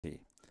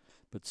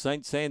But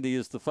St. Sandy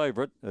is the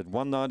favourite at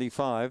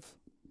 195.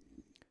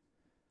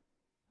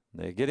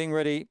 They're getting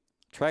ready.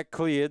 Track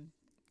cleared.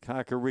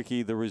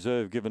 Kakariki, the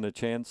reserve, given a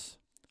chance.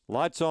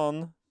 Lights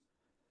on.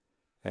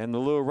 And the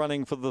lure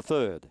running for the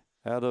third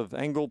out of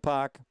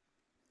Angle-Park.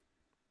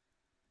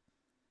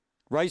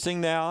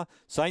 Racing now,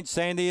 St.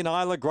 Sandy and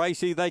Isla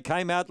Gracie. They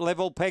came out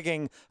level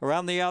pegging.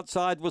 Around the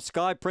outside was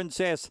Sky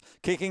Princess.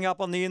 Kicking up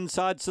on the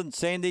inside, St.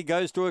 Sandy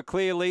goes to a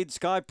clear lead.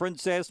 Sky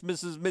Princess,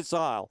 Mrs.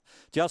 Missile.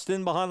 Just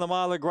in behind them,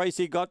 Isla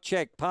Gracie got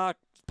checked.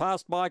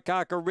 Passed by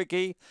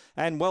Kakariki,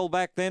 and well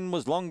back then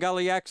was Long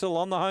Gully Axel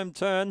on the home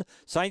turn.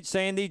 St.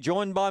 Sandy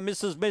joined by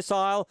Mrs.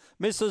 Missile.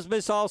 Mrs.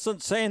 Missile,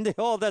 St. Sandy.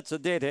 Oh, that's a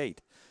dead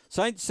heat.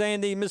 St.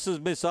 Sandy,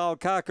 Mrs. Missile,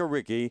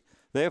 Kakariki.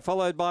 They're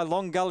followed by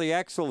Long Gully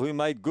Axel, who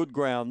made good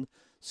ground.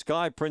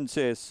 Sky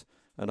Princess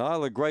and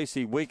Isla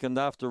Gracie weakened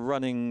after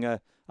running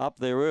up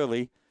there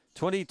early.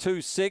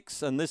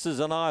 22-6, and this is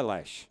an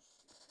eyelash.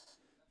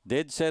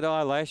 Dead set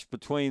eyelash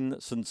between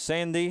St.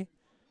 Sandy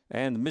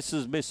and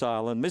Mrs.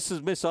 Missile, and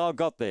Mrs. Missile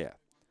got there.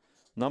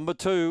 Number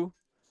 2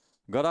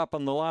 got up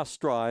on the last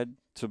stride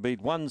to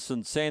beat 1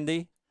 St.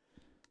 Sandy.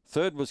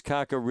 Third was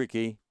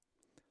Kakariki,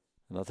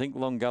 and I think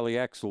Long Gully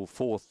Axel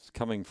fourth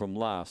coming from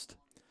last.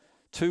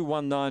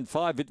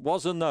 2-1-9-5. It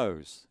was a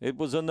nose. It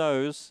was a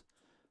nose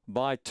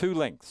by 2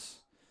 lengths.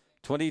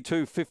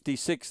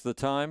 22.56 the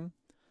time.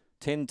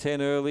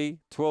 10:10 early.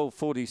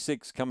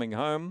 12.46 coming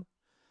home.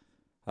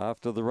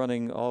 After the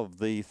running of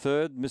the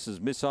third,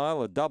 Mrs.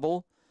 Missile, a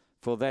double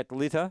for that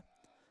litter.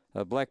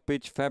 A Black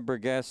Bitch,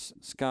 Fabregas,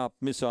 Scarp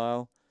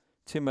Missile.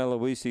 Tim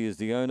Aloisi is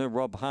the owner.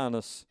 Rob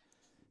Harness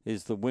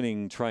is the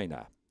winning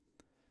trainer.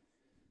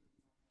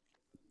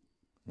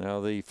 Now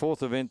the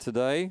fourth event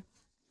today,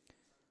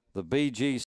 the BG